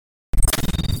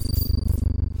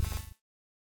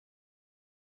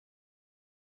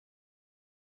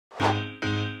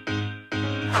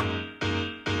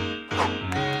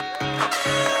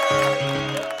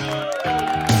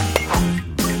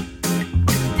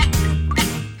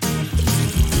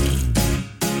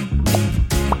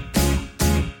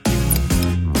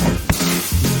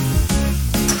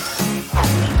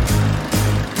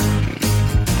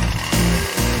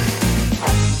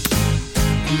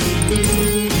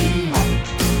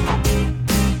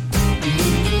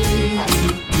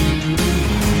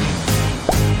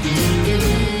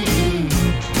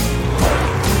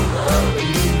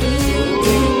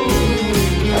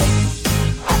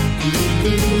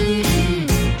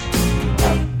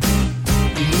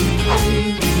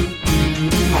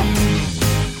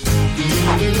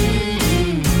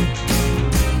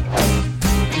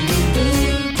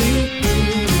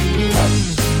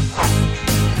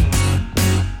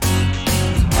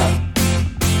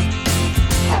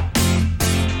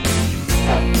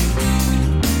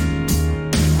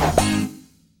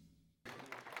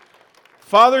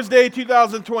Father's Day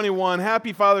 2021.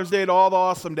 Happy Father's Day to all the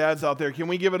awesome dads out there. Can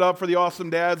we give it up for the awesome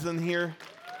dads in here?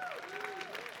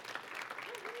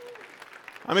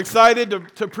 I'm excited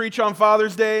to preach on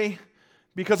Father's Day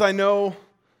because I know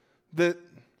that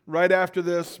right after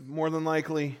this, more than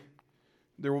likely,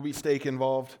 there will be steak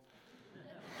involved.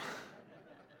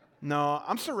 No,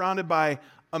 I'm surrounded by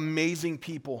amazing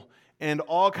people and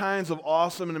all kinds of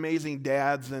awesome and amazing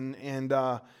dads, and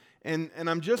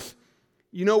I'm just,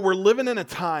 we're living in a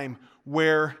time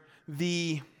where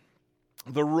the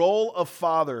role of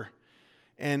father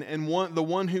and the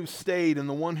one who stayed and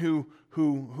the one who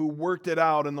worked it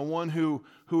out and the one who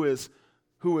is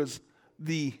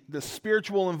the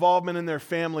spiritual involvement in their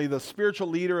family, the spiritual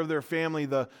leader of their family,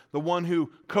 the one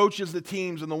who coaches the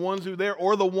teams and the ones who there,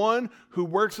 or the one who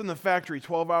works in the factory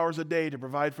 12 hours a day to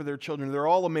provide for their children. They're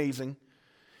all amazing.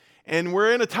 And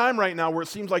we're in a time right now where it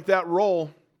seems like that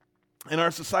role in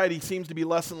our society seems to be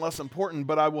less and less important,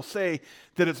 but I will say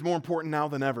that it's more important now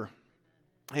than ever.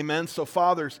 Amen. So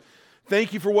fathers,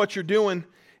 thank you for what you're doing,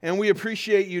 and we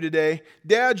appreciate you today.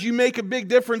 Dads, you make a big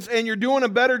difference, and you're doing a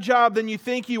better job than you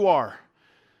think you are.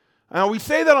 Now, we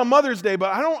say that on Mother's Day,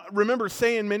 but I don't remember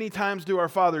saying many times to our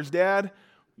fathers, Dad,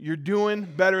 you're doing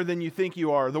better than you think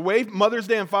you are. The way Mother's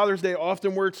Day and Father's Day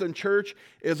often works in church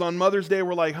is on Mother's Day,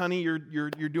 we're like, honey, you're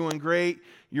doing great,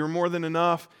 you're more than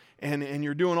enough, and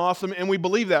you're doing awesome, and we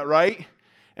believe that, right?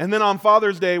 And then on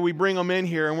Father's Day, we bring them in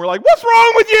here, and we're like, what's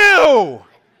wrong with you?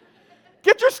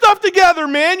 Get your stuff together,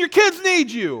 man. Your kids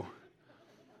need you.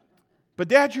 But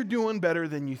Dad, you're doing better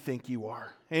than you think you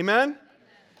are. Amen?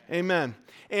 Amen.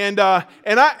 And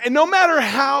no matter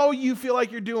how you feel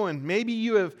like you're doing, maybe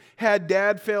you have had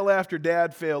dad fail after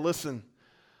dad fail. Listen,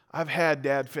 I've had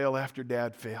dad fail after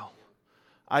dad fail.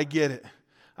 I get it.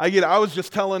 I was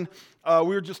just telling,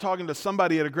 we were just talking to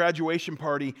somebody at a graduation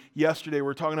party yesterday. We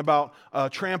were talking about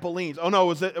trampolines. Oh no,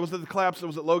 it was at the Collapse. It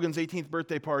was at Logan's 18th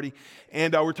birthday party.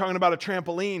 And we're talking about a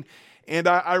trampoline. And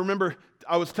I remember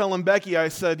I was telling Becky, I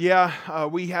said,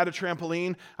 we had a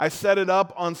trampoline. I set it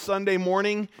up on Sunday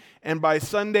morning, and by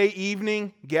Sunday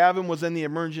evening, Gavin was in the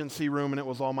emergency room, and it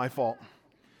was all my fault.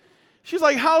 She's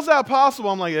like, how's that possible?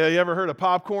 I'm like, you ever heard of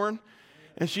popcorn?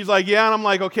 And she's like, yeah, and I'm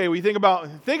like, okay, we think about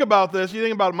this. You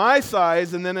think about my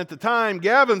size, and then at the time,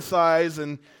 Gavin's size,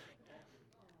 and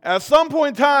at some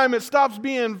point in time, it stops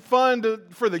being fun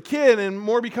for the kid and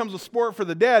more becomes a sport for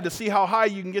the dad to see how high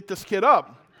you can get this kid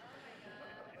up.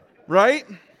 Right?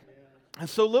 And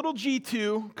so little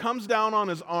G2 comes down on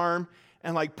his arm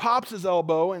and like pops his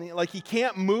elbow, and he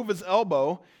can't move his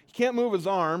elbow, he can't move his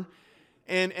arm,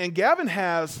 and Gavin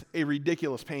has a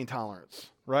ridiculous pain tolerance,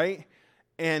 right?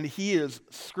 And he is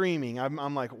screaming.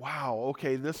 I'm like, wow,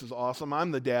 okay, this is awesome.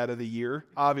 I'm the dad of the year,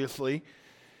 obviously.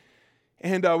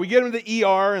 And we get him to the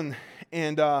ER,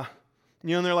 and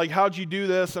they're like, how'd you do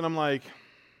this? And I'm like,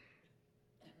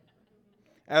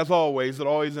 as always, it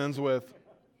always ends with,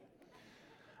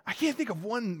 I can't think of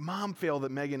one mom fail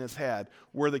that Megan has had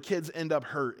where the kids end up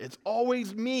hurt. It's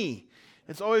always me.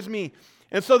 It's always me.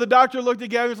 And so the doctor looked at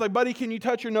Gavin and was like, buddy, can you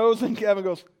touch your nose? And Gavin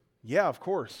goes, yeah, of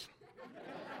course.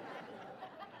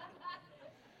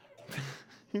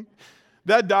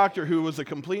 That doctor, who was a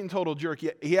complete and total jerk,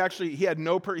 he had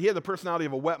the personality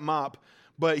of a wet mop,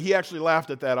 but he actually laughed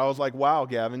at that. I was like, wow,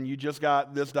 Gavin, you just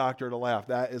got this doctor to laugh.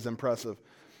 That is impressive.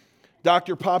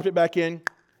 Doctor popped it back in.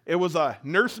 It was a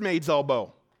nursemaid's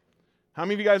elbow. How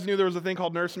many of you guys knew there was a thing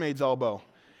called nursemaid's elbow?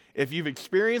 If you've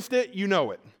experienced it, you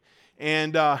know it.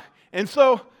 And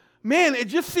so, man, it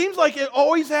just seems like it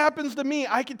always happens to me.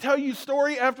 I could tell you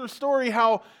story after story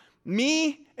how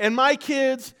me and my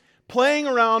kids playing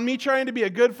around, me trying to be a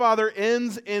good father,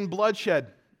 ends in bloodshed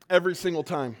every single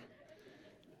time.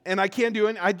 And I can't do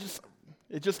it.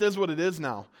 It just is what it is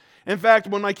now. In fact,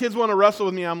 when my kids want to wrestle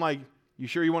with me, I'm like, you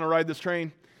sure you want to ride this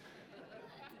train?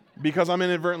 Because I'm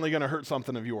inadvertently going to hurt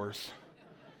something of yours.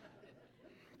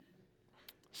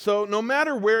 So no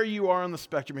matter where you are on the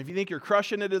spectrum, if you think you're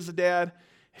crushing it as a dad,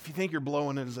 if you think you're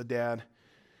blowing it as a dad,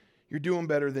 you're doing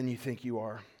better than you think you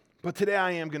are. But today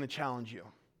I am going to challenge you.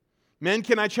 Men,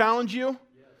 can I challenge you?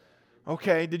 Yes.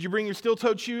 Okay, did you bring your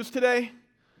steel-toed shoes today?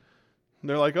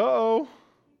 They're like, uh-oh.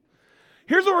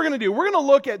 Here's what we're going to do. We're going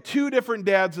to look at two different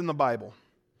dads in the Bible.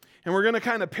 And we're going to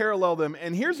kind of parallel them.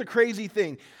 And here's the crazy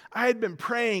thing. I had been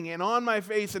praying and on my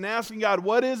face and asking God,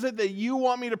 what is it that you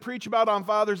want me to preach about on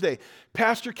Father's Day?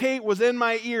 Pastor Kate was in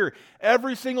my ear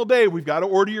every single day. We've got to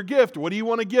order your gift. What do you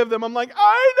want to give them? I'm like,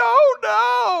 I don't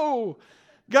know.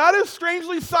 God is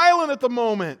strangely silent at the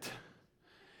moment.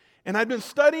 And I'd been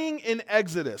studying in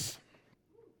Exodus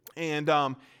and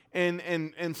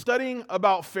studying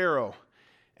about Pharaoh.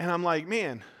 And I'm like,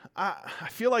 man, I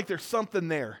feel like there's something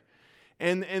there.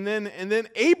 And then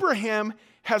Abraham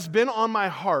has been on my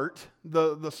heart,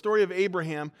 the story of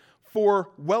Abraham, for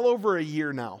well over a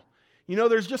year now. You know,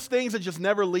 there's just things that just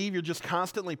never leave. You're just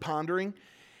constantly pondering.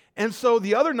 And so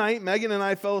the other night, Megan and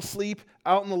I fell asleep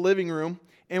out in the living room,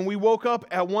 and we woke up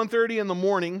at 1:30 in the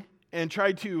morning and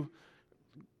tried to,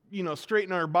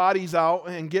 straighten our bodies out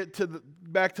and get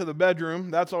back to the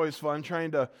bedroom. That's always fun,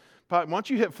 trying to, once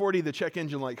you hit 40, the check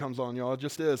engine light comes on, y'all. It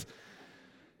just is.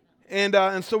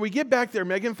 And so we get back there.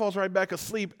 Megan falls right back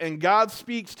asleep, and God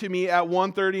speaks to me at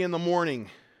 1:30 in the morning.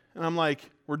 And I'm like,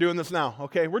 we're doing this now.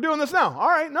 Okay, we're doing this now. All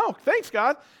right, no, thanks,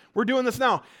 God. We're doing this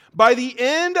now. By the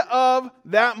end of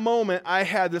that moment, I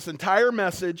had this entire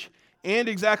message and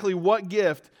exactly what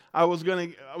gift I was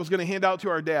going to hand out to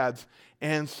our dads.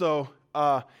 And so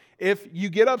if you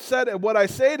get upset at what I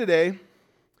say today,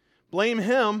 blame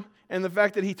him and the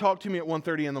fact that he talked to me at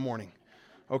 1:30 in the morning.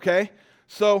 Okay?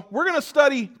 So we're going to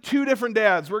study two different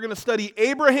dads. We're going to study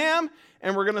Abraham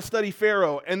and we're going to study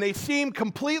Pharaoh. And they seem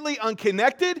completely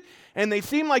unconnected and they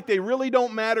seem like they really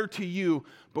don't matter to you.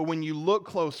 But when you look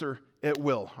closer, it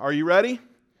will. Are you ready?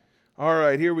 All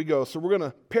right, here we go. So we're going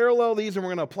to parallel these and we're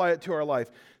going to apply it to our life.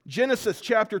 Genesis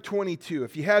chapter 22.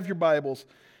 If you have your Bibles,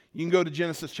 you can go to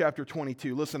Genesis chapter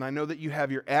 22. Listen, I know that you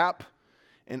have your app,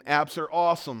 and apps are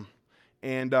awesome.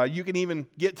 And you can even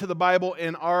get to the Bible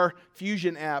in our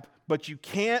Fusion app, but you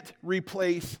can't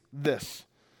replace this.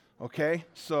 Okay?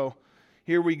 So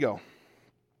here we go.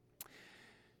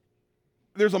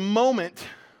 There's a moment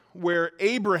where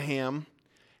Abraham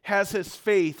has his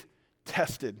faith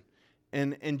tested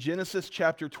in Genesis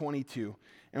chapter 22.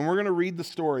 And we're going to read the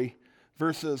story,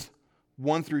 verses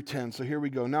 1 through 10. So here we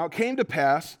go. Now it came to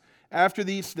pass after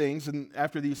these things, and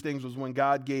after these things was when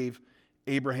God gave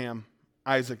Abraham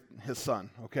Isaac, his son,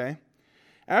 okay?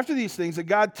 After these things, that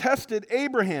God tested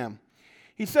Abraham.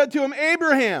 He said to him,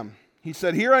 Abraham. He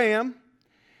said, here I am.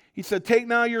 He said, take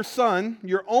now your son,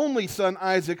 your only son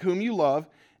Isaac, whom you love,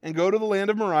 and go to the land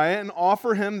of Moriah and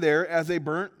offer him there as a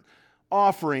burnt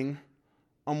offering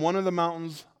on one of the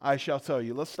mountains I shall tell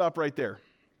you. Let's stop right there.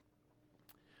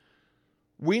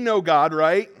 We know God,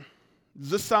 right? Does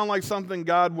this sound like something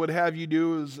God would have you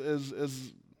do?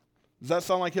 Does that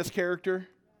sound like his character?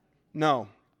 No.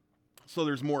 So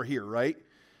there's more here, right?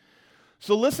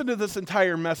 So listen to this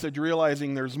entire message,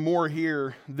 realizing there's more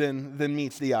here than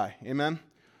meets the eye. Amen?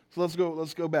 So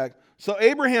let's go back. So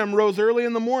Abraham rose early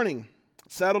in the morning,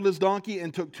 saddled his donkey,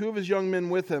 and took two of his young men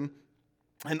with him,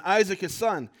 and Isaac his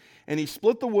son. And he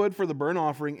split the wood for the burnt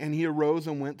offering, and he arose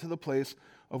and went to the place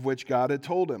of which God had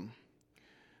told him.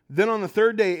 Then on the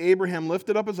third day, Abraham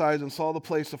lifted up his eyes and saw the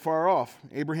place afar off.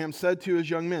 Abraham said to his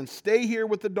young men, stay here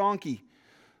with the donkey.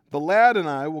 The lad and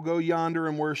I will go yonder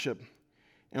and worship,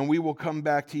 and we will come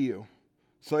back to you.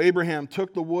 So Abraham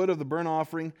took the wood of the burnt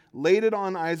offering, laid it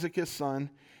on Isaac his son,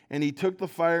 and he took the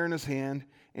fire in his hand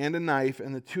and a knife,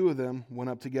 and the two of them went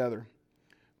up together.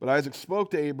 But Isaac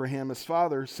spoke to Abraham his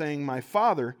father, saying, my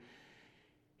father.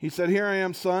 He said, here I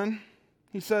am, son.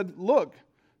 He said, look,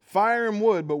 fire and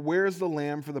wood, but where is the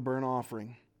lamb for the burnt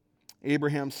offering?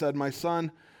 Abraham said, my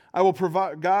son, I will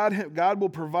provide. God will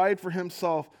provide for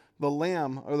himself the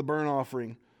lamb of the burnt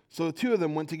offering. So the two of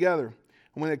them went together.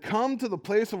 And when they come to the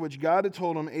place of which God had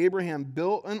told him, Abraham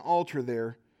built an altar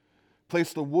there,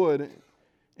 placed the wood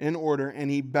in order, and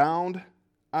he bound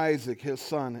Isaac his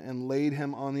son and laid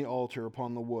him on the altar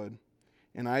upon the wood.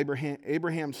 And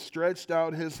Abraham stretched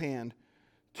out his hand,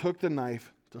 took the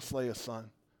knife to slay his son.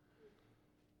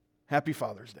 Happy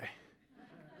Father's Day.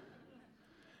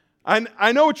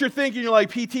 I know what you're thinking. You're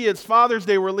like, PT, it's Father's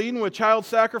Day. We're leading with child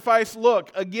sacrifice.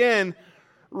 Look, again,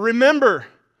 remember,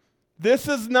 this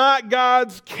is not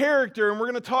God's character, and we're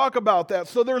going to talk about that.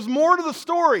 So there's more to the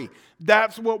story.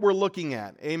 That's what we're looking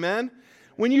at. Amen?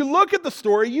 When you look at the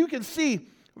story, you can see,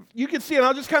 and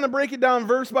I'll just kind of break it down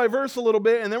verse by verse a little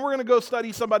bit, and then we're going to go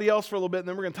study somebody else for a little bit, and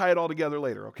then we're going to tie it all together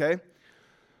later, okay?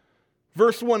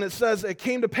 Verse 1, it says, it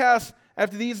came to pass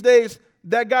after these days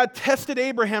that God tested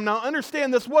Abraham. Now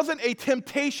understand, this wasn't a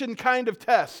temptation kind of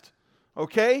test,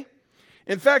 okay?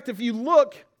 In fact, if you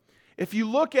look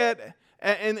at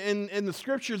in the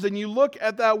scriptures and you look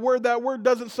at that word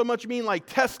doesn't so much mean like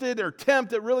tested or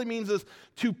tempt. It really means is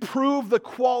to prove the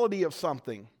quality of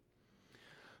something.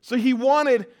 So he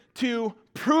wanted to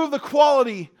prove the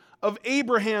quality of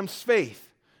Abraham's faith.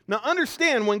 Now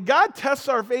understand, when God tests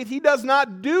our faith, he does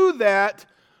not do that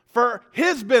for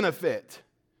his benefit.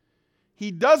 He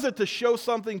does it to show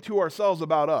something to ourselves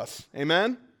about us.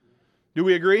 Amen? Do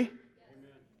we agree?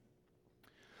 Amen.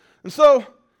 And so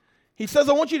he says,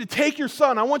 I want you to take your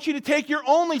son. I want you to take your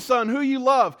only son who you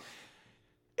love.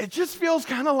 It just feels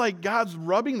kind of like God's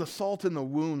rubbing the salt in the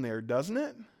wound there, doesn't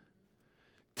it?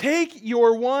 take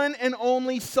your one and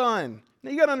only son.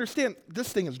 Now you got to understand,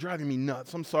 this thing is driving me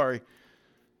nuts. I'm sorry.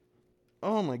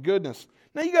 Oh my goodness.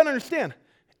 Now you got to understand,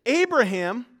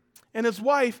 Abraham and his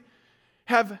wife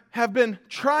have been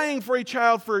trying for a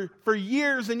child for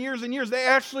years and years and years. They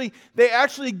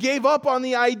actually gave up on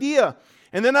the idea.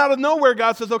 And then out of nowhere,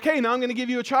 God says, okay, now I'm going to give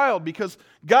you a child, because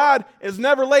God is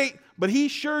never late, but he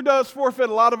sure does forfeit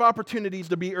a lot of opportunities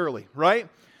to be early, right?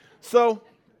 So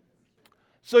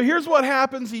here's what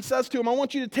happens. He says to him, I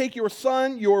want you to take your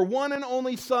son, your one and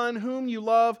only son, whom you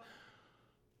love.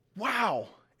 Wow,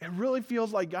 it really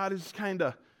feels like God is kind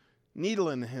of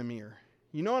needling him here.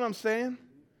 You know what I'm saying?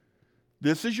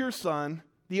 This is your son,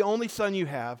 the only son you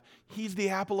have. He's the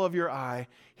apple of your eye.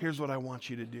 Here's what I want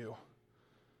you to do.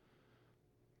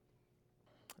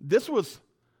 This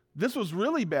was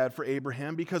really bad for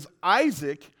Abraham, because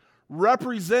Isaac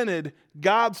represented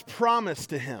God's promise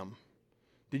to him.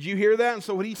 Did you hear that? And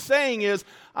so what he's saying is,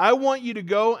 I want you to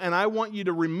go and I want you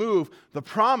to remove the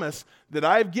promise that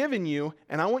I've given you,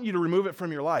 and I want you to remove it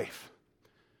from your life.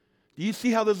 Do you see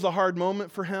how this is a hard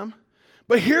moment for him?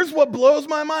 But here's what blows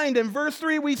my mind. In verse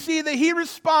 3, we see that he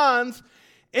responds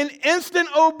in instant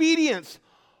obedience,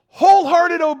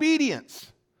 wholehearted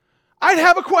obedience. I'd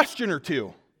have a question or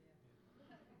two.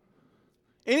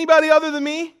 Anybody other than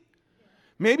me?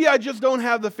 Maybe I just don't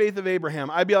have the faith of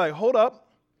Abraham. I'd be like, hold up.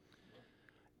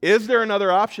 Is there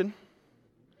another option?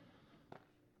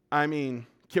 I mean,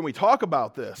 can we talk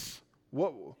about this?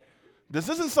 This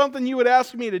isn't something you would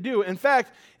ask me to do. In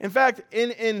fact,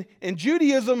 in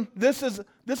Judaism, this is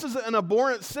an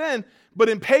abhorrent sin, but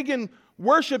in pagan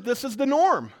worship, this is the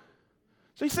norm.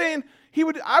 So he's saying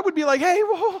I would be like, hey,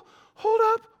 hold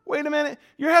up, wait a minute.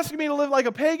 You're asking me to live like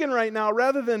a pagan right now,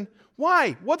 rather than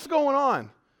why? What's going on?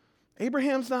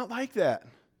 Abraham's not like that.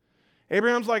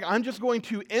 Abraham's like, I'm just going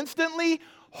to instantly,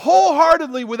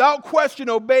 wholeheartedly, without question,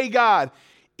 obey God,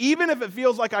 even if it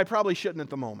feels like I probably shouldn't at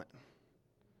the moment.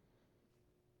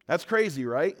 That's crazy,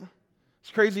 right? It's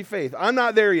crazy faith. I'm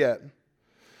not there yet.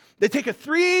 They take a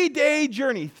 3-day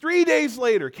journey, 3 days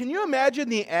later. Can you imagine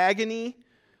the agony?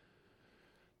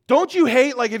 Don't you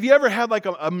hate, like, have you ever had like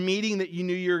a meeting that you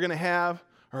knew you were going to have,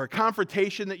 or a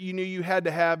confrontation that you knew you had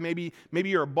to have? Maybe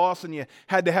you're a boss and you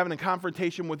had to have a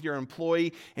confrontation with your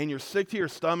employee, and you're sick to your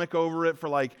stomach over it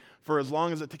for as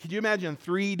long as it. Could you imagine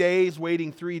 3 days,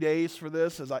 waiting 3 days for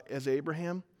this as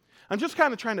Abraham? I'm just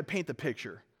kind of trying to paint the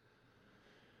picture.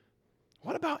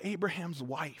 What about Abraham's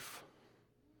wife?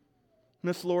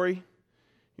 Miss Lori,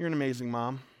 you're an amazing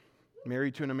mom,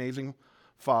 married to an amazing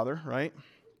father, right?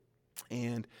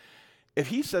 And if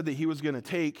he said that he was going to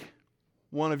take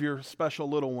one of your special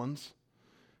little ones,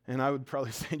 and I would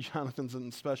probably say Jonathan's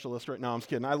a specialist right now. I'm just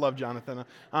kidding. I love Jonathan.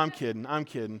 I'm kidding.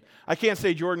 I can't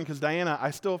say Jordan because Diana,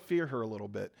 I still fear her a little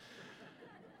bit.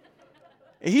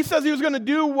 And he says he was going to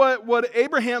do what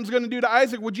Abraham's going to do to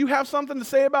Isaac. Would you have something to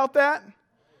say about that?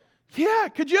 Yeah,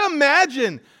 could you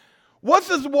imagine? What's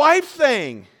his wife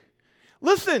saying?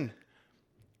 Listen,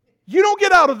 you don't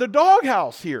get out of the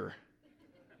doghouse here.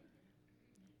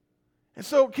 And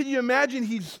so can you imagine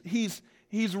he's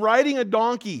riding a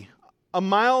donkey 1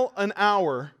 mile an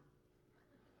hour.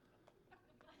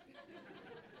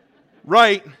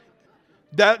 Right.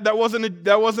 That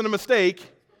wasn't a mistake.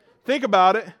 Think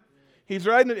about it. He's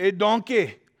riding a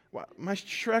donkey. Wow, my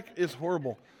Shrek is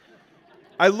horrible.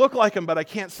 I look like him, but I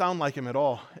can't sound like him at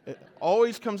all. It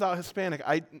always comes out Hispanic,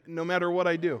 no matter what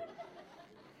I do.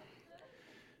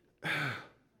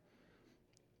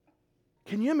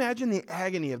 Can you imagine the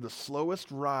agony of the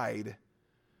slowest ride,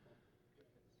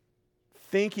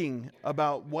 thinking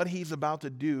about what he's about to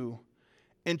do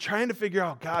and trying to figure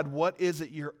out, God, what is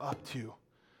it you're up to?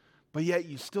 But yet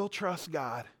you still trust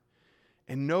God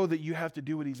and know that you have to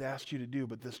do what he's asked you to do,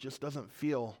 but this just doesn't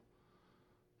feel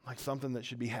like something that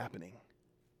should be happening.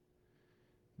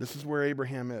 This is where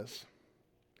Abraham is.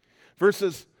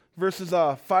 Verses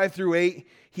 5 through 8,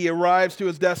 he arrives to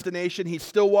his destination. He's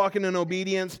still walking in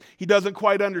obedience. He doesn't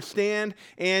quite understand,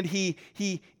 and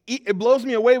it blows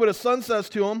me away what his son says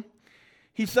to him.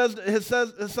 His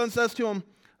son says to him,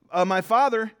 my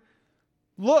father,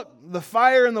 look, the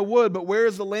fire and the wood, but where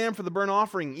is the lamb for the burnt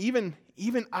offering?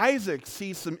 Even Isaac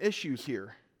sees some issues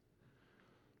here.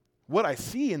 What I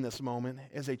see in this moment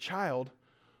is a child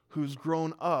who's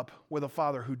grown up with a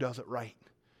father who does it right.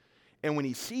 And when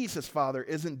he sees his father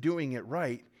isn't doing it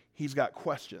right, he's got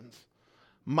questions.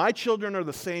 My children are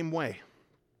the same way.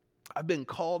 I've been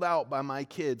called out by my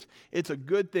kids. It's a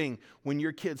good thing when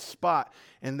your kids spot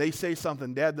and they say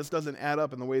something, Dad, this doesn't add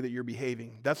up in the way that you're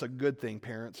behaving. That's a good thing,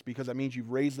 parents, because that means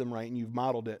you've raised them right and you've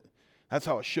modeled it. That's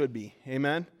how it should be.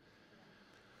 Amen?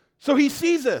 So he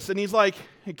sees this and he's like,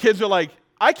 kids are like,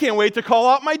 I can't wait to call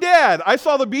out my dad. I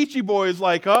saw the Beachy Boys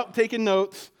like, taking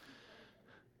notes.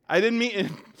 I didn't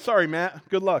mean, sorry, Matt.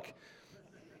 Good luck.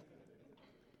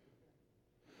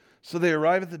 So they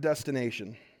arrive at the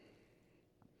destination.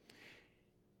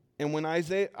 And when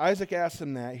Isaac asked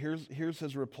him that, here's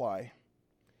his reply.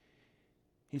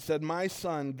 He said, my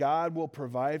son, God will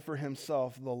provide for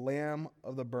himself the lamb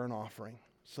of the burnt offering.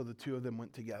 So the two of them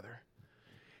went together.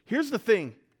 Here's the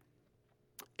thing.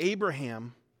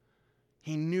 Abraham,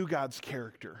 he knew God's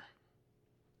character.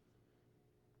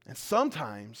 And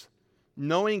sometimes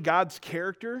knowing God's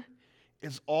character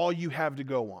is all you have to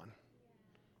go on.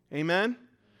 Amen?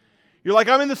 You're like,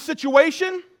 I'm in this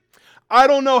situation. I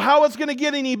don't know how it's going to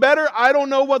get any better. I don't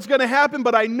know what's going to happen,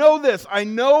 but I know this. I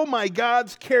know my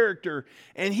God's character,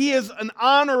 and He is an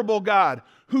honorable God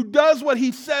who does what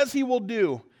He says He will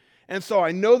do. And so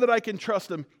I know that I can trust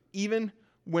Him even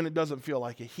when it doesn't feel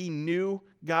like it. He knew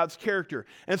God's character.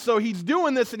 And so he's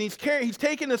doing this, and he's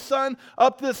taking his son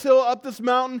up this hill, up this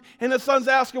mountain, and his son's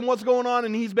asking what's going on,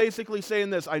 and he's basically saying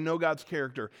this, I know God's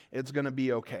character. It's going to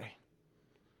be okay.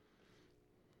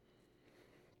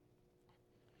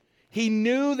 He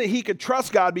knew that he could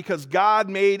trust God because God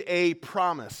made a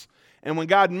promise. And when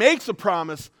God makes a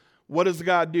promise, what does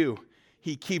God do?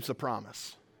 He keeps a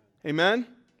promise. Amen?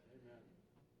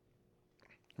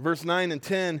 Verse 9 and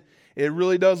 10, it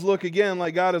really does look again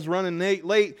like God is running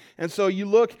late. And so you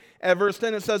look at verse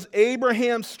 10, it says,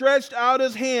 Abraham stretched out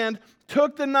his hand,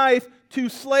 took the knife to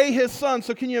slay his son.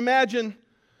 So can you imagine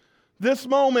this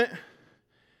moment?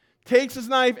 Takes his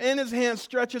knife in his hand,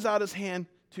 stretches out his hand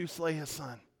to slay his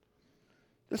son.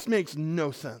 This makes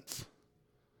no sense.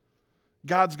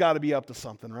 God's got to be up to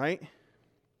something, right?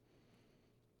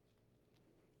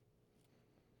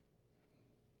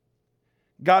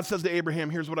 God says to Abraham,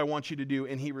 here's what I want you to do.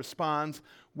 And he responds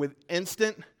with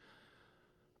instant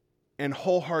and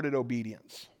wholehearted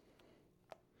obedience.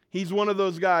 He's one of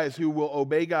those guys who will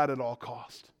obey God at all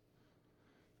cost.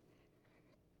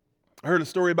 I heard a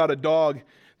story about a dog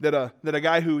that a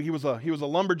guy who he was a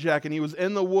lumberjack, and he was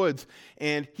in the woods,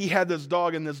 and he had this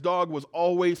dog, and this dog was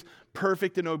always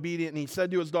perfect and obedient. And he said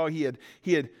to his dog, he had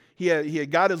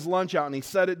got his lunch out, and he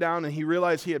set it down, and he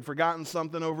realized he had forgotten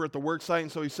something over at the work site.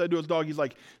 And so he said to his dog, he's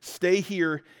like, stay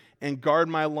here and guard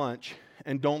my lunch,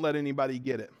 and don't let anybody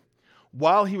get it.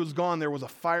 While he was gone, there was a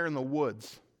fire in the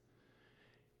woods,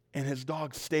 and his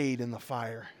dog stayed in the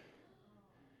fire,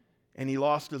 and he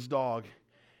lost his dog.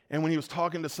 And when he was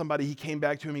talking to somebody, he came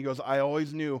back to him. He goes, I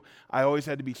always knew I always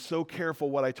had to be so careful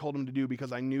what I told him to do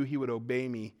because I knew he would obey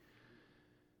me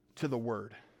to the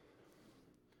word.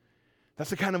 That's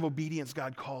the kind of obedience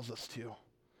God calls us to.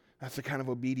 That's the kind of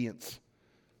obedience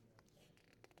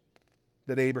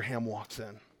that Abraham walks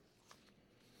in.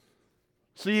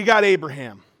 So you got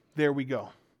Abraham. There we go.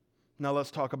 Now let's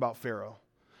talk about Pharaoh.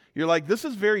 You're like, this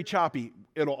is very choppy.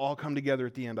 It'll all come together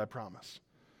at the end, I promise.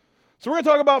 So we're going to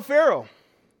talk about Pharaoh.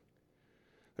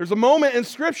 There's a moment in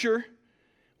Scripture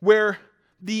where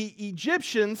the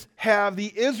Egyptians have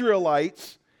the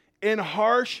Israelites in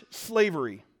harsh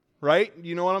slavery, right?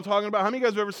 You know what I'm talking about? How many of you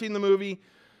guys have ever seen the movie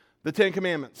The Ten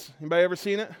Commandments? Anybody ever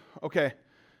seen it? Okay.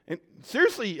 And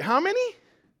seriously, how many?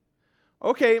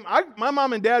 Okay, my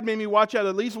mom and dad made me watch that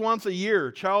at least once a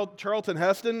year. Charlton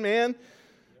Heston, man.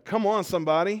 Come on,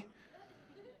 somebody.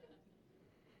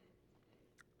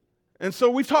 And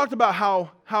so we've talked about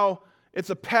how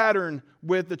it's a pattern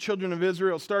with the children of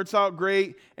Israel. It starts out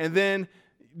great, and then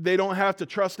they don't have to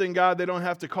trust in God. They don't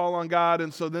have to call on God,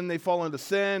 and so then they fall into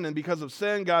sin, and because of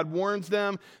sin, God warns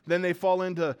them. Then they fall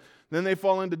into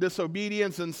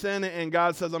disobedience and sin, and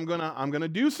God says, I'm gonna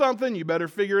do something. You better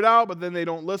figure it out, but then they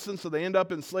don't listen, so they end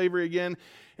up in slavery again.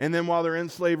 And then while they're in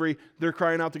slavery, they're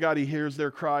crying out to God. He hears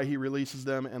their cry. He releases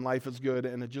them, and life is good,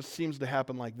 and it just seems to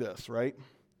happen like this, right?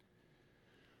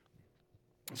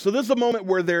 So this is a moment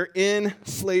where they're in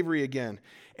slavery again.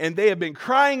 And they have been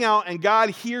crying out, and God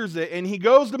hears it. And he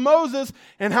goes to Moses,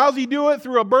 and how's he do it?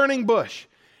 Through a burning bush.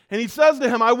 And he says to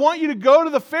him, I want you to go to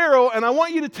the Pharaoh, and I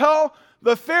want you to tell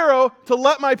the Pharaoh to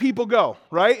let my people go.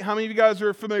 Right? How many of you guys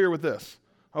are familiar with this?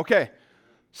 Okay.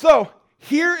 So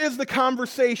here is the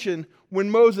conversation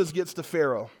when Moses gets to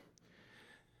Pharaoh.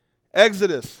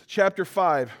 Exodus chapter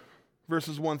 5.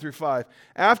 Verses 1 through 5.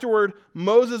 Afterward,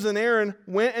 Moses and Aaron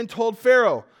went and told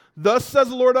Pharaoh, thus says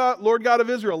the Lord God of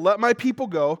Israel, let my people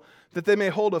go, that they may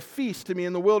hold a feast to me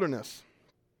in the wilderness.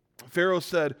 Pharaoh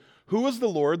said, who is the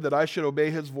Lord that I should obey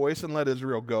his voice and let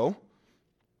Israel go?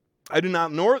 I do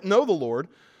not know the Lord,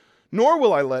 nor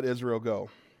will I let Israel go.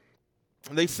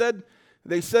 They said,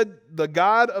 the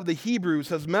God of the Hebrews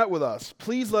has met with us.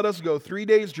 Please let us go 3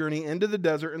 days' journey into the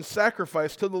desert and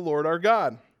sacrifice to the Lord our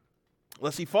God.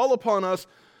 lest he fall upon us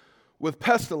with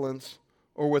pestilence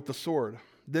or with the sword.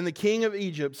 Then the king of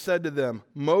Egypt said to them,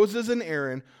 Moses and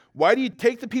Aaron, why do you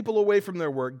take the people away from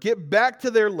their work? Get back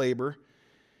to their labor.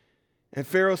 And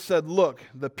Pharaoh said, look,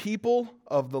 the people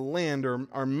of the land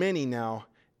are many now,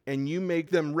 and you make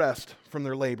them rest from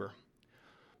their labor.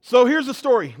 So here's the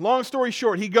story. Long story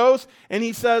short, he goes and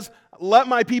he says, let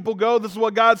my people go. This is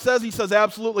what God says. He says,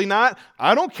 absolutely not.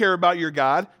 I don't care about your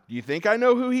God. Do you think I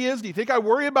know who he is? Do you think I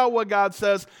worry about what God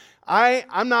says?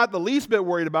 I'm not the least bit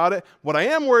worried about it. What I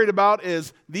am worried about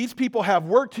is these people have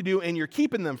work to do and you're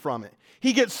keeping them from it.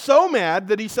 He gets so mad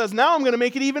that he says, now I'm going to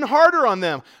make it even harder on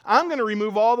them. I'm going to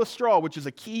remove all the straw, which is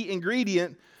a key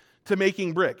ingredient to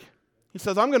making brick. He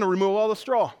says, I'm going to remove all the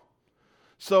straw.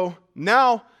 So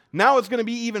now it's going to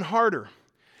be even harder.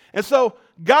 And so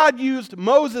God used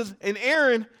Moses and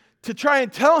Aaron to try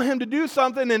and tell him to do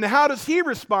something. And how does he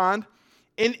respond?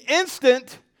 In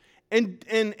instant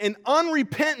and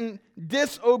unrepentant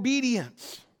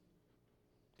disobedience.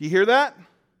 Do you hear that?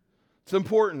 It's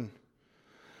important.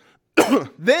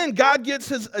 Then God gets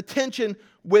his attention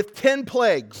with 10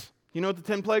 plagues. You know what the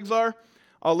 10 plagues are?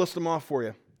 I'll list them off for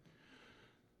you.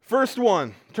 First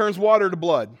one, turns water to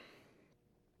blood.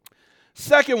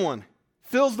 Second one,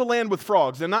 fills the land with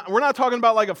frogs. And we're not talking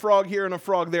about like a frog here and a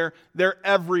frog there. They're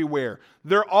everywhere.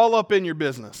 They're all up in your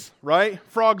business, right?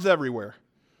 Frogs everywhere.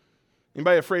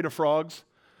 Anybody afraid of frogs?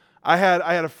 I had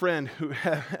a friend who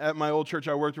at my old church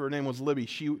I worked with. Her name was Libby.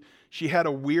 She had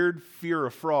a weird fear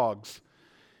of frogs.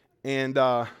 And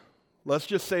let's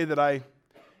just say that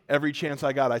every chance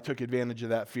I got, I took advantage of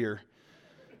that fear.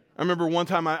 I remember one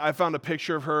time I found a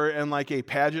picture of her in like a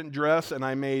pageant dress, and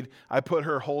I put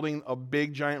her holding a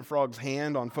big giant frog's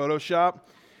hand on Photoshop,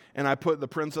 and I put the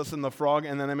princess and the frog,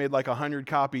 and then I made like 100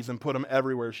 copies and put them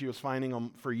everywhere. She was finding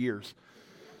them for years.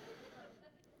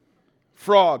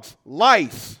 Frogs,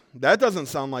 lice, that doesn't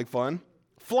sound like fun.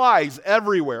 Flies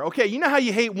everywhere. Okay, you know how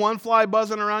you hate one fly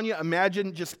buzzing around you?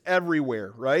 Imagine just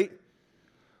everywhere, right?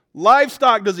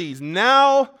 Livestock disease.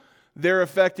 Now they're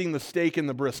affecting the steak and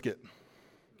the brisket.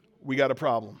 We got a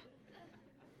problem.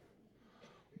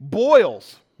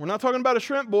 Boils. We're not talking about a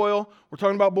shrimp boil. We're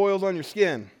talking about boils on your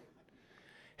skin.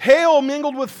 Hail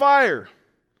mingled with fire.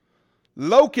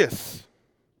 Locusts.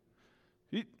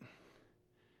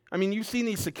 I mean, you've seen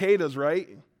these cicadas, right?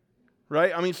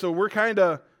 Right? I mean, so it kind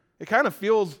of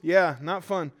feels, not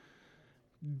fun.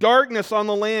 Darkness on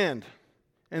the land.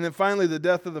 And then finally, the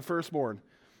death of the firstborn.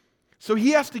 So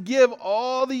he has to give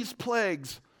all these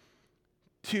plagues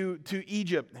to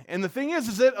Egypt. And the thing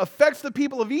is it affects the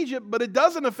people of Egypt, but it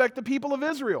doesn't affect the people of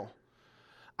Israel.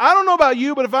 I don't know about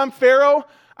you, but if I'm Pharaoh,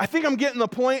 I think I'm getting the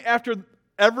point after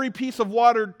every piece of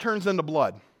water turns into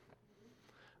blood.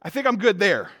 I think I'm good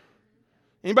there.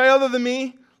 Anybody other than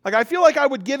me? Like, I feel like I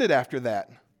would get it after that.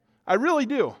 I really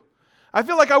do. I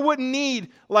feel like I wouldn't need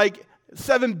like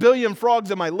 7 billion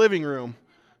frogs in my living room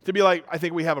to be like, I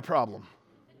think we have a problem.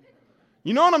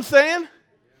 You know what I'm saying?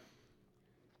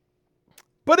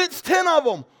 But it's 10 of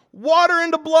them. Water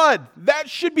into blood. That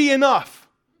should be enough.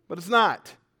 But it's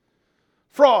not.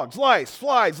 Frogs, lice,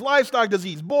 flies, livestock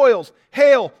disease, boils,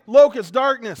 hail, locusts,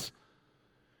 darkness.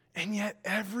 And yet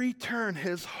every turn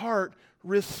his heart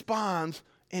responds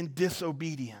in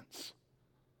disobedience.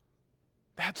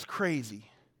 That's crazy.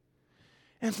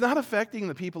 And it's not affecting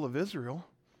the people of Israel.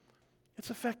 It's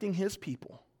affecting his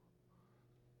people.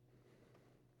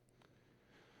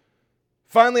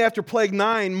 Finally, after plague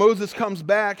 9, Moses comes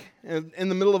back in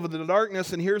the middle of the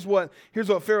darkness, and here's what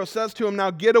Pharaoh says to him.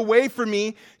 Now get away from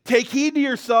me, take heed to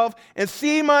yourself, and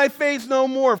see my face no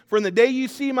more. For in the day you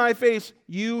see my face,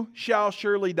 you shall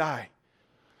surely die.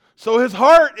 So his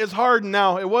heart is hardened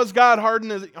now. It was God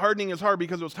hardening his heart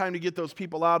because it was time to get those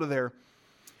people out of there.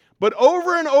 But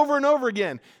over and over and over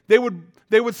again, they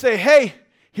would say, hey,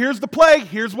 here's the plague.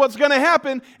 Here's what's going to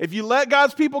happen. If you let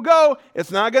God's people go,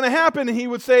 it's not going to happen. And he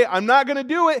would say, I'm not going to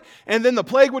do it. And then the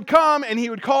plague would come, and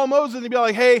he would call Moses and he'd be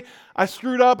like, hey, I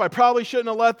screwed up. I probably shouldn't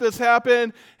have let this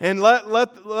happen. And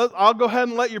I'll go ahead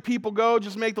and let your people go.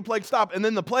 Just make the plague stop. And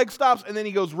then the plague stops, and then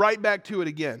he goes right back to it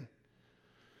again.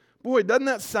 Boy, doesn't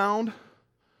that sound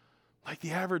like the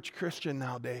average Christian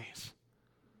nowadays?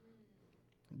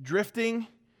 Drifting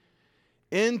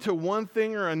into one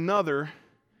thing or another,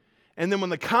 and then when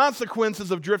the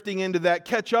consequences of drifting into that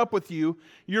catch up with you,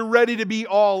 you're ready to be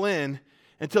all in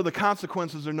until the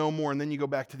consequences are no more, and then you go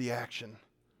back to the action.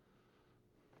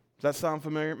 Does that sound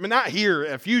familiar? I mean, not here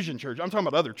at Fusion Church. I'm talking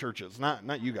about other churches,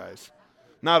 not you guys.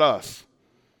 Not us.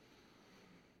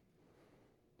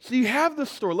 So you have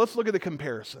this story. Let's look at the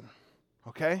comparison,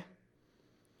 okay?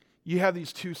 You have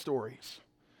these two stories.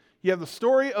 You have the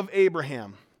story of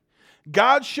Abraham.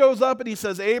 God shows up and he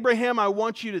says, Abraham, I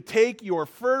want you to take your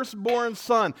firstborn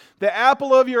son, the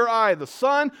apple of your eye, the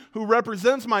son who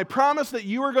represents my promise that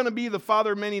you are going to be the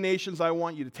father of many nations. I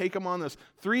want you to take him on this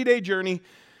 3-day journey,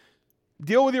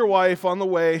 deal with your wife on the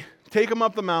way, take him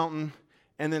up the mountain,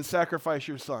 and then sacrifice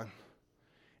your son.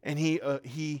 And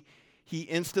he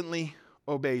instantly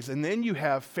obeys. And then you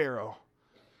have Pharaoh,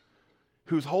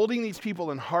 who's holding these people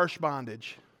in harsh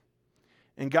bondage.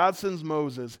 And God sends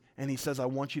Moses, and he says, I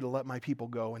want you to let my people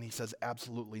go. And he says,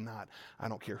 absolutely not. I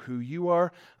don't care who you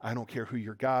are. I don't care who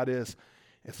your God is.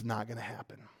 It's not going to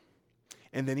happen.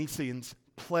 And then he sends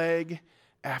plague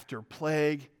after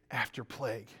plague after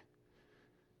plague.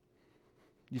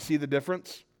 You see the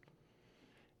difference?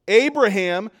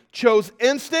 Abraham chose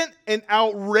instant and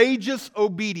outrageous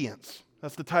obedience.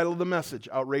 That's the title of the message,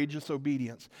 outrageous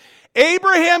obedience.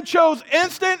 Abraham chose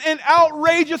instant and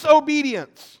outrageous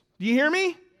obedience. Do you hear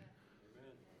me?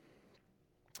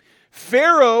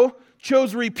 Pharaoh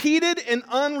chose repeated and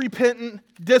unrepentant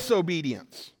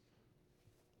disobedience.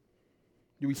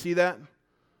 Do we see that?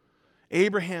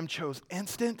 Abraham chose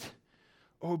instant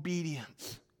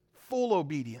obedience, full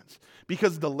obedience,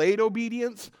 because delayed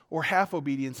obedience or half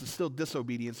obedience is still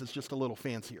disobedience. It's just a little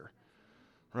fancier,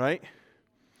 right?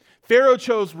 Pharaoh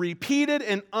chose repeated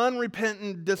and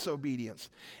unrepentant disobedience.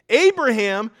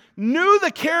 Abraham knew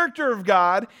the character of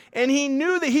God, and he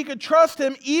knew that he could trust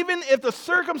him even if the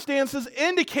circumstances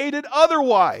indicated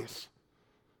otherwise.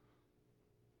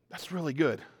 That's really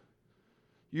good.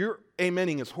 Your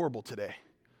amening is horrible today.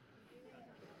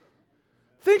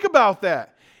 Think about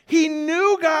that. He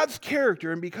knew God's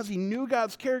character, and because he knew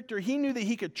God's character, he knew that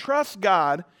he could trust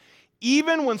God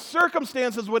even when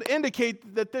circumstances would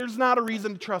indicate that there's not a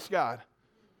reason to trust God.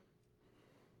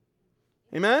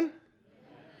 Amen?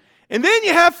 And then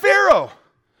you have Pharaoh.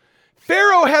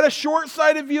 Pharaoh had a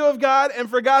short-sighted view of God and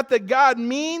forgot that God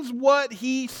means what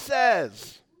he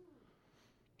says.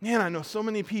 Man, I know so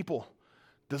many people.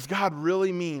 Does God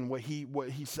really mean what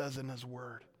he says in his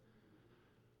word?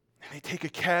 And they take a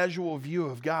casual view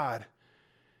of God,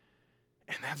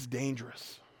 and that's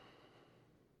dangerous.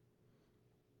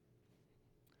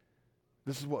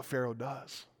 This is what Pharaoh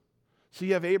does. So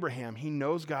you have Abraham. He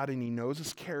knows God and he knows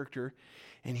his character,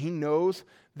 and he knows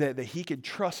that he could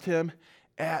trust him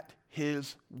at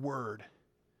his word.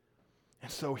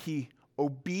 And so he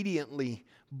obediently,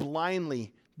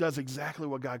 blindly does exactly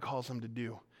what God calls him to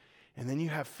do. And then you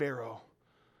have Pharaoh,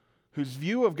 whose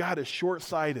view of God is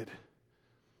short-sighted.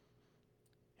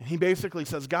 And he basically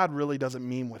says, God really doesn't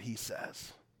mean what he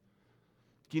says.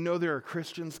 Do you know there are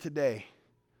Christians today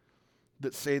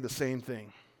that say the same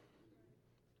thing?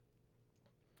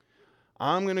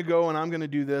 I'm going to go and I'm going to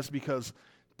do this because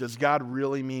does God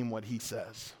really mean what he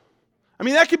says? I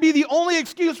mean, that could be the only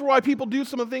excuse for why people do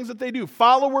some of the things that they do.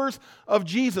 Followers of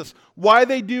Jesus, why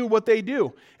they do what they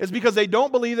do is because they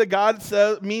don't believe that God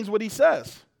means what he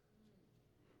says.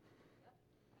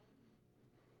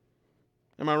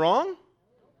 Am I wrong?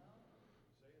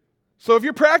 So if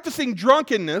you're practicing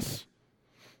drunkenness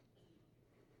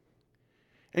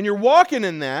and you're walking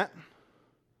in that,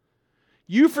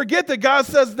 you forget that God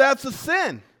says that's a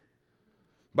sin.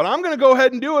 But I'm going to go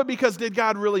ahead and do it because did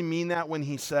God really mean that when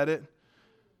he said it?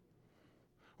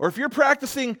 Or if you're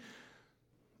practicing,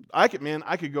 I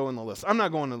could go in the list. I'm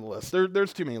not going in the list.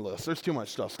 There's too many lists. There's too much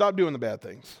stuff. Stop doing the bad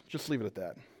things. Just leave it at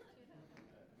that.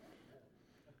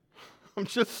 I'm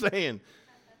just saying.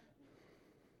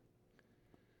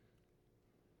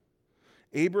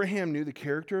 Abraham knew the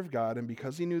character of God, and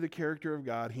because he knew the character of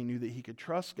God, he knew that he could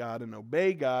trust God and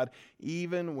obey God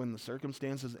even when the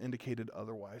circumstances indicated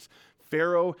otherwise.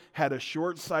 Pharaoh had a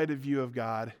short-sighted view of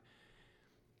God,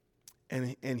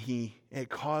 and it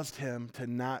caused him to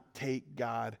not take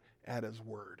God at his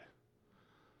word.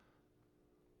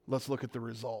 Let's look at the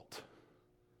result.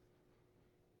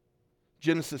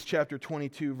 Genesis chapter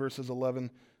 22, verses 11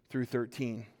 through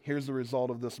 13. Here's the result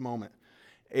of this moment.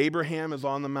 Abraham is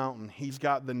on the mountain. He's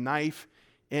got the knife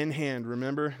in hand.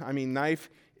 Remember? Knife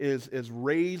is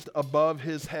raised above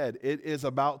his head. It is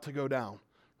about to go down,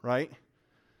 right?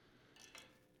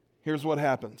 Here's what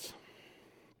happens.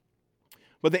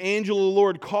 But the angel of the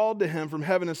Lord called to him from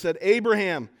heaven and said,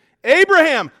 Abraham,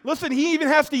 Abraham! Listen, he even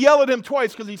has to yell at him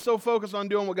twice because he's so focused on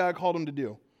doing what God called him to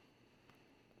do.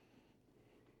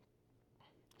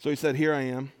 So he said, here I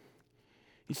am.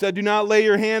 He said, do not lay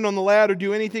your hand on the lad or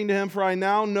do anything to him, for I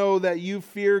now know that you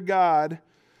fear God,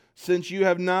 since you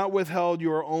have not withheld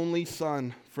your only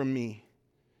son from me.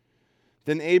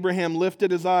 Then Abraham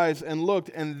lifted his eyes and looked,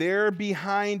 and there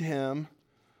behind him,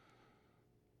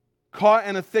 caught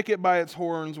in a thicket by its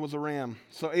horns, was a ram.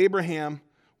 So Abraham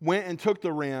went and took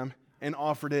the ram and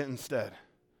offered it instead.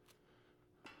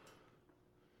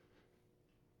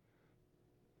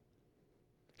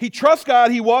 He trusts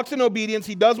God. He walks in obedience.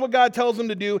 He does what God tells him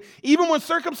to do. Even when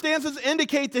circumstances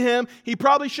indicate to him he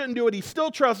probably shouldn't do it, he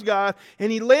still trusts God.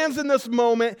 And he lands in this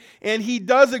moment, and he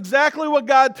does exactly what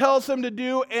God tells him to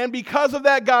do. And because of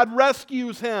that, God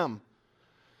rescues him.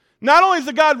 Not only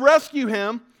does God rescue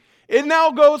him, it now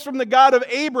goes from the God of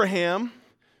Abraham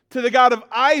to the God of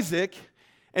Isaac.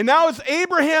 And now it's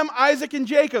Abraham, Isaac, and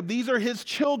Jacob. These are his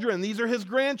children. These are his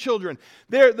grandchildren.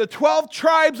 They're the 12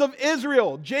 tribes of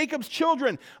Israel, Jacob's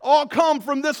children, all come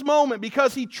from this moment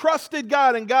because he trusted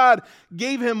God and God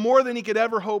gave him more than he could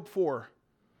ever hope for.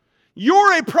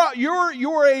 You're a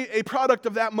product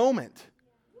of that moment.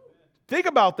 Think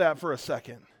about that for a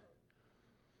second.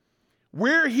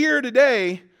 We're here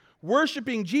today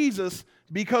worshiping Jesus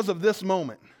because of this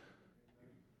moment.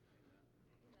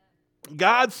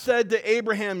 God said to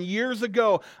Abraham years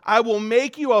ago, I will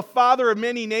make you a father of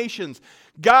many nations.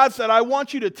 God said, I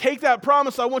want you to take that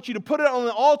promise, I want you to put it on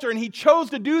the altar, and he chose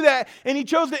to do that, and he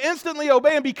chose to instantly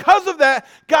obey, and because of that,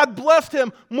 God blessed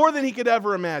him more than he could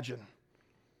ever imagine.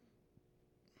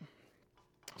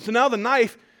 So now the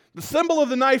symbol of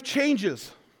the knife changes.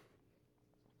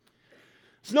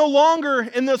 It's no longer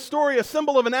in this story a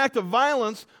symbol of an act of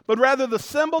violence, but rather the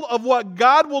symbol of what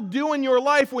God will do in your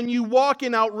life when you walk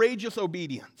in outrageous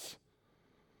obedience.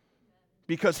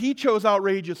 Because he chose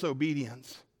outrageous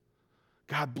obedience,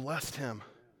 God blessed him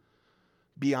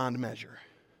beyond measure.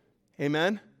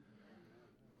 Amen?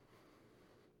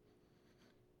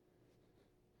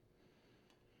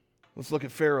 Let's look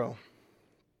at Pharaoh.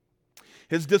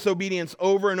 His disobedience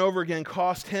over and over again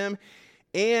cost him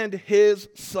and his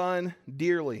son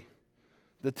dearly.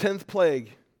 The 10th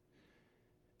plague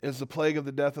is the plague of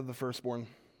the death of the firstborn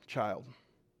child.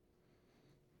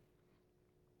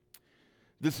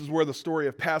 This is where the story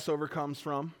of Passover comes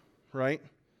from, right?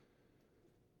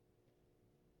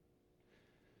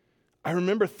 I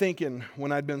remember thinking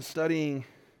when I'd been studying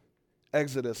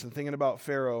Exodus and thinking about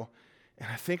Pharaoh, and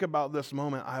I think about this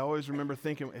moment, I always remember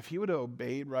thinking, if he would have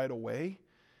obeyed right away,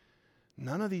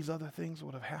 none of these other things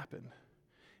would have happened.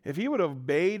 If he would have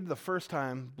obeyed the first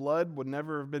time, blood would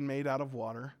never have been made out of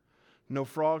water. No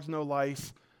frogs, no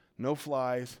lice, no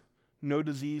flies, no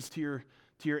disease to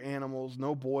your animals,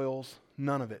 no boils,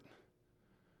 none of it.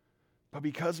 But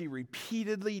because he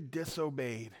repeatedly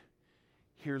disobeyed,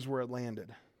 here's where it landed.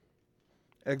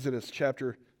 Exodus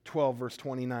chapter 12, verse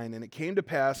 29. And it came to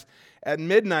pass at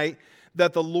midnight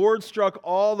that the Lord struck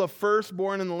all the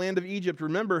firstborn in the land of Egypt.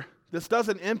 Remember, this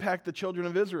doesn't impact the children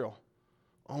of Israel.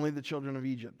 Only the children of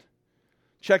Egypt.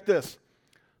 Check this.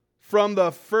 From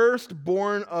the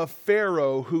firstborn of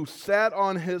Pharaoh who sat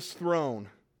on his throne,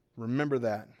 remember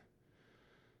that,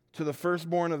 to the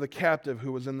firstborn of the captive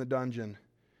who was in the dungeon,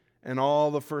 and all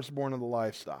the firstborn of the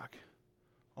livestock,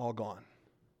 all gone.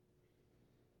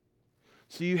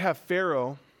 So you have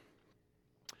Pharaoh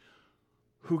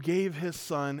who gave his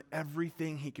son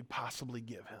everything he could possibly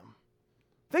give him.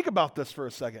 Think about this for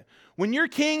a second. When you're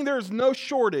king, there's no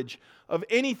shortage of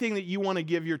anything that you want to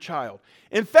give your child.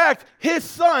 In fact, his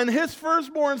son, his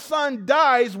firstborn son,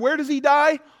 dies. Where does he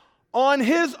die? On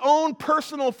his own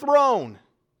personal throne.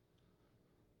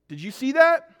 Did you see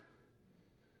that?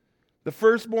 The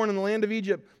firstborn in the land of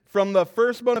Egypt, from the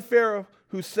firstborn of Pharaoh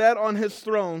who sat on his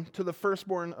throne to the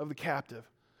firstborn of the captive.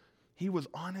 He was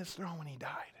on his throne when he died.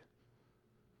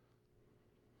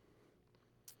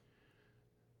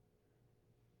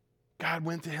 God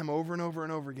went to him over and over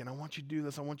and over again. I want you to do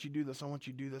this. I want you to do this. I want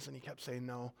you to do this. And he kept saying,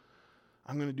 no,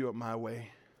 I'm going to do it my way.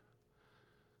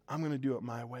 I'm going to do it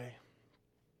my way.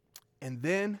 And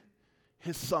then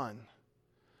his son.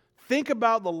 Think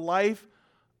about the life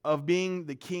of being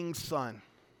the king's son.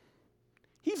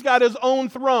 He's got his own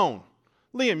throne.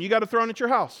 Liam, you got a throne at your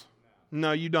house?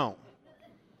 No, you don't.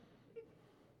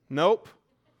 Nope.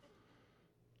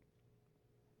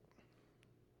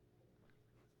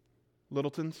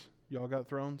 Littletons? Y'all got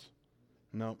thrones?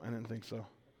 No, I didn't think so.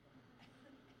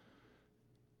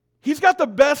 He's got the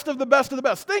best of the best of the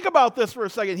best. Think about this for a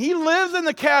second. He lives in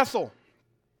the castle.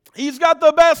 He's got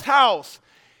the best house.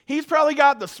 He's probably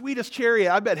got the sweetest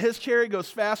chariot. I bet his chariot goes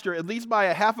faster, at least by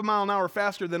a half a mile an hour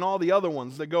faster than all the other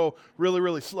ones that go really,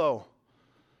 really slow.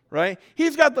 Right?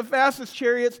 He's got the fastest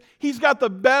chariots. He's got the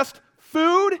best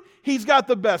food. He's got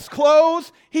the best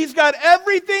clothes. He's got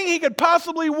everything he could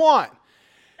possibly want.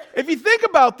 If you think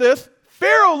about this,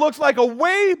 Pharaoh looks like a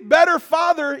way better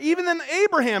father even than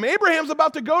Abraham. Abraham's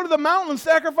about to go to the mountain and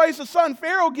sacrifice his son.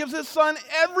 Pharaoh gives his son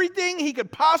everything he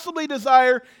could possibly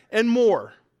desire and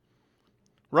more.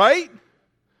 Right?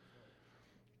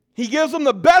 He gives him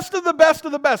the best of the best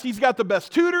of the best. He's got the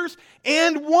best tutors,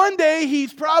 and one day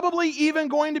he's probably even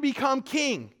going to become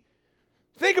king.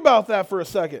 Think about that for a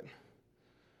second.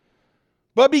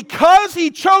 But because he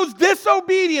chose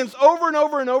disobedience over and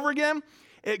over and over again,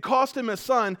 it cost him his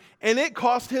son, and it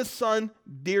cost his son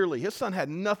dearly. His son had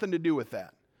nothing to do with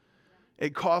that.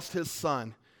 It cost his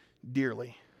son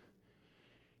dearly.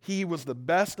 He was the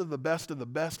best of the best of the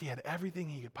best. He had everything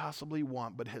he could possibly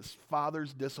want, but his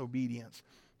father's disobedience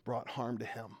brought harm to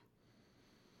him.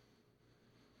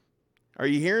 Are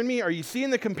you hearing me? Are you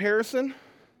seeing the comparison?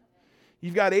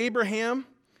 You've got Abraham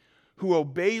who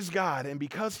obeys God, and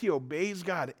because he obeys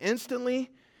God instantly,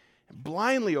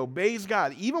 blindly obeys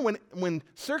God, even when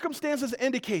circumstances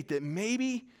indicate that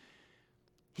maybe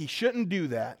he shouldn't do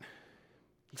that,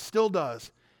 he still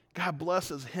does. God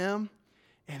blesses him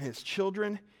and his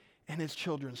children and his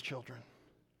children's children.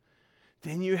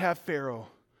 Then you have Pharaoh,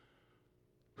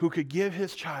 who could give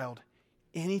his child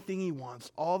anything he wants,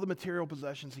 all the material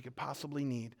possessions he could possibly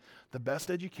need, the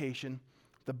best education,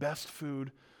 the best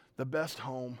food, the best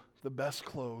home, the best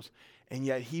clothes, and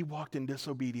yet he walked in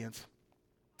disobedience,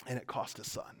 and it cost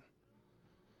his son.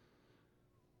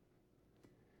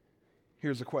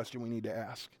 Here's a question we need to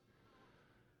ask.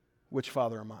 Which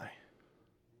father am I?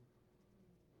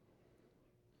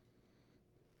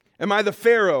 Am I the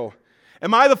Pharaoh?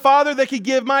 Am I the father that can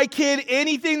give my kid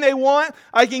anything they want?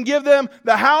 I can give them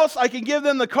the house. I can give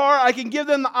them the car. I can give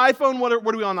them the iPhone. What are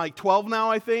we on, like 12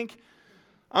 now, I think?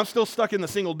 I'm still stuck in the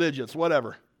single digits,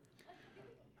 whatever.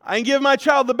 I can give my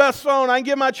child the best phone. I can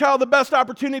give my child the best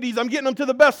opportunities. I'm getting them to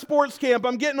the best sports camp.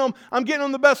 I'm getting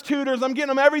them the best tutors. I'm getting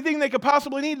them everything they could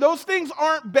possibly need. Those things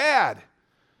aren't bad.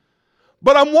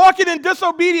 But I'm walking in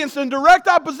disobedience and direct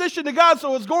opposition to God,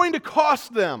 so it's going to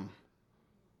cost them.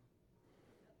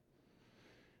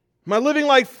 Am I living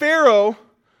like Pharaoh,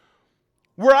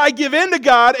 where I give in to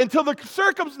God until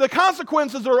the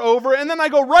consequences are over, and then I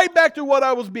go right back to what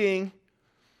I was being,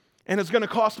 and it's going to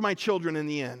cost my children in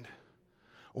the end?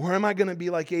 Or am I going to be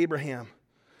like Abraham,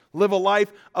 live a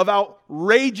life of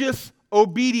outrageous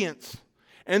obedience?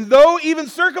 And though even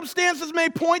circumstances may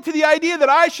point to the idea that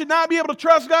I should not be able to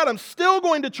trust God, I'm still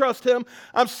going to trust Him.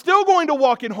 I'm still going to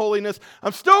walk in holiness.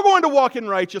 I'm still going to walk in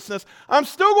righteousness. I'm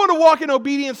still going to walk in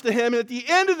obedience to Him. And at the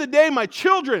end of the day, my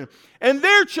children and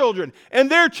their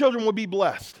children will be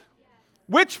blessed.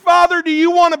 Which father do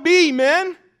you want to be,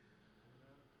 men?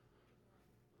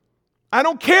 I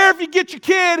don't care if you get your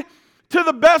kid to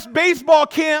the best baseball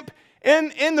camp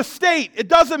in the state. It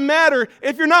doesn't matter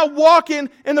if you're not walking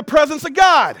in the presence of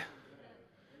God.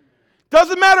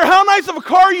 Doesn't matter how nice of a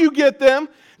car you get them.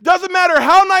 Doesn't matter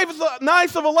how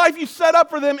nice of a life you set up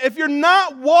for them. If you're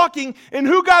not walking in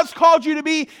who God's called you to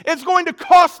be, it's going to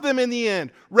cost them in the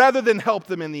end rather than help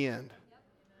them in the end.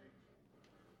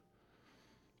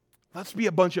 Let's be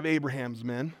a bunch of Abrahams,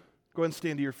 men. Go ahead and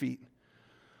stand to your feet.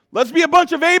 Let's be a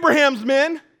bunch of Abrahams,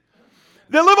 men.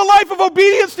 They live a life of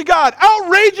obedience to God,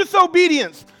 outrageous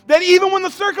obedience, that even when the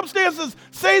circumstances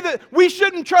say that we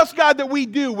shouldn't trust God, that we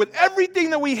do with everything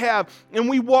that we have, and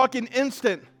we walk in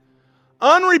instant,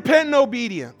 unrepentant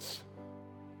obedience.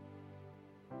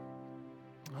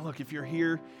 Now look, if you're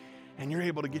here and you're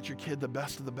able to get your kid the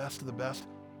best of the best of the best,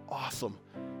 awesome.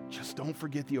 Just don't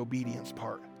forget the obedience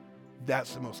part.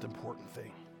 That's the most important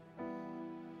thing.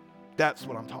 That's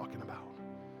what I'm talking about.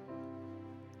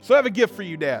 So I have a gift for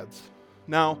you dads.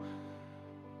 Now,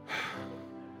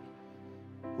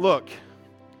 look,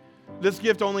 this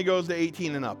gift only goes to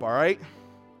 18 and up, all right?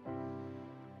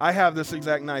 I have this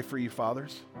exact knife for you,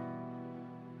 fathers.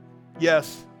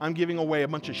 Yes, I'm giving away a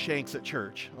bunch of shanks at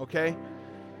church, okay?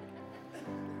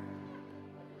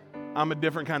 I'm a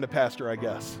different kind of pastor, I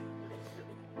guess.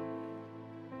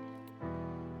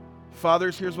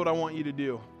 Fathers, here's what I want you to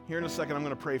do. Here in a second, I'm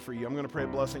going to pray for you. I'm going to pray a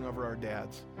blessing over our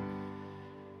dads.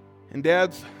 And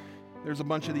dads, there's a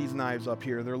bunch of these knives up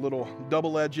here. They're a little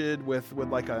double-edged with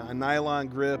like a nylon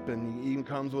grip, and it even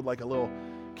comes with like a little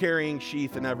carrying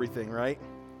sheath and everything, right?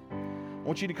 I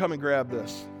want you to come and grab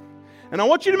this. And I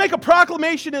want you to make a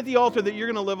proclamation at the altar that you're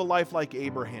going to live a life like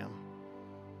Abraham.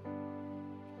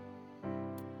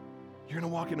 You're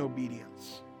going to walk in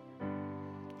obedience.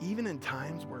 Even in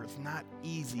times where it's not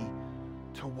easy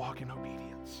to walk in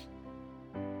obedience.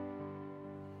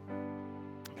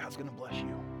 God's going to bless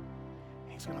you.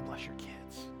 He's going to bless your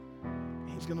kids.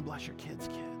 He's going to bless your kids'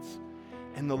 kids.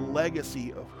 And the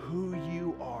legacy of who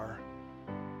you are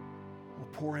will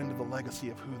pour into the legacy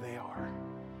of who they are.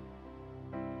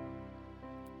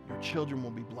 Your children will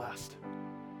be blessed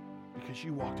because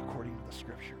you walked according to the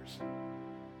Scriptures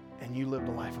and you lived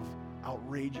a life of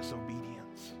outrageous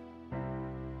obedience.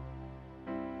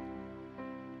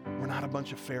 We're not a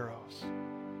bunch of pharaohs.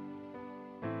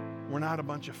 We're not a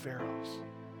bunch of pharaohs.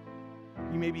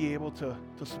 You may be able to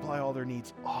supply all their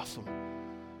needs. Awesome.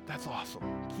 That's awesome.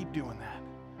 Keep doing that.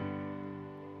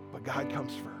 But God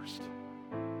comes first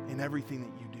in everything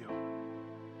that you do.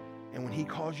 And when he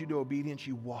calls you to obedience,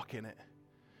 you walk in it.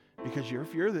 Because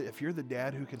if you're the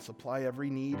dad who can supply every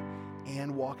need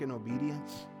and walk in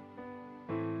obedience,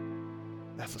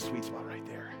 that's the sweet spot right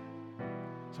there.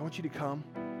 So I want you to come,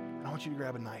 and I want you to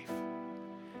grab a knife.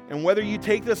 And whether you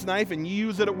take this knife and you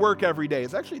use it at work every day,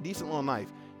 it's actually a decent little knife.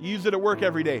 You use it at work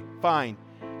every day, fine.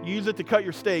 You use it to cut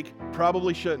your steak,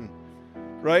 probably shouldn't,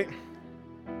 right?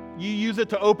 You use it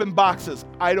to open boxes,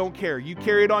 I don't care. You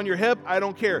carry it on your hip, I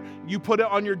don't care. You put it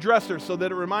on your dresser so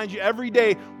that it reminds you every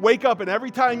day, wake up, and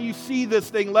every time you see this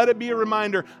thing, let it be a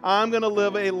reminder, I'm going to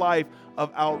live a life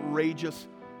of outrageous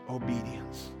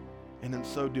obedience. And in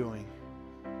so doing,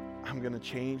 I'm going to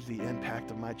change the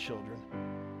impact of my children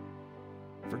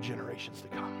for generations to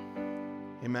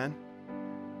come. Amen?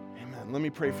 Amen. Let me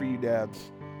pray for you,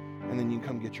 dads, and then you can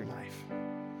come get your knife.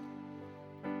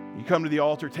 You come to the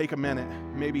altar, take a minute,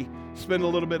 maybe spend a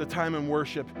little bit of time in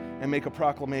worship and make a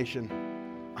proclamation.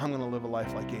 I'm going to live a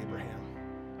life like Abraham,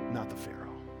 not the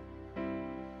Pharaoh.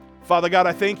 Father God,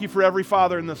 I thank you for every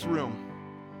father in this room.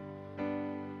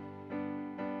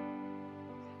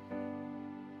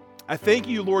 I thank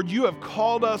you, Lord, you have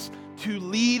called us to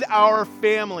lead our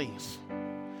families.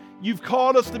 You've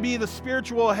called us to be the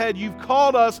spiritual head. You've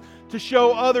called us to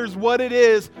show others what it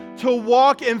is to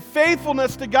walk in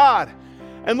faithfulness to God.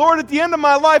 And Lord, at the end of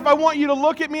my life, I want you to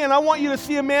look at me and I want you to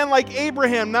see a man like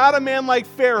Abraham, not a man like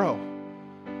Pharaoh.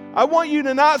 I want you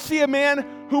to not see a man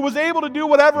who was able to do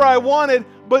whatever I wanted,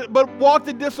 but walked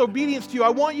in disobedience to you. I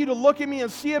want you to look at me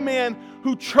and see a man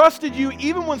who trusted you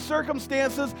even when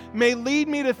circumstances may lead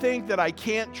me to think that I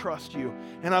can't trust you.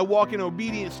 And I walk in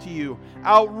obedience to you.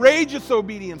 Outrageous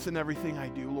obedience in everything I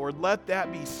do. Lord, let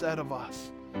that be said of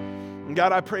us. And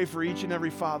God, I pray for each and every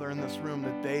father in this room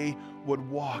that they would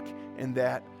walk in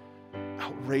that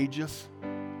outrageous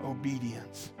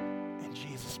obedience in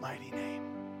Jesus' mighty name.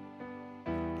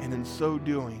 And in so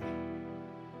doing,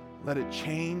 let it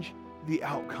change the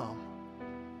outcome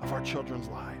of our children's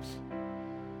lives.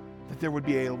 That there would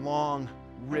be a long,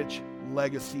 rich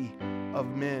legacy of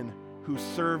men who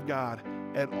serve God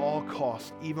at all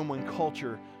costs, even when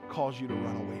culture calls you to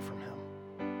run away from Him.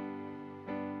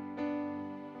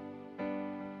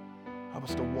 Help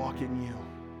us to walk in you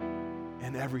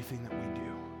in everything that we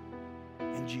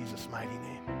do. In Jesus' mighty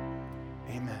name.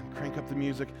 Amen. Crank up the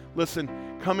music. Listen,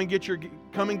 come and get your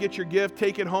gift.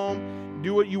 Take it home.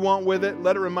 Do what you want with it.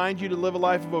 Let it remind you to live a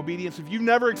life of obedience. If you've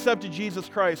never accepted Jesus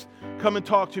Christ, come and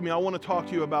talk to me. I want to talk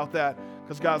to you about that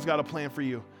because God's got a plan for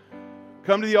you.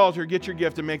 Come to the altar, get your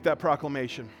gift, and make that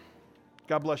proclamation.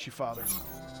 God bless you, fathers.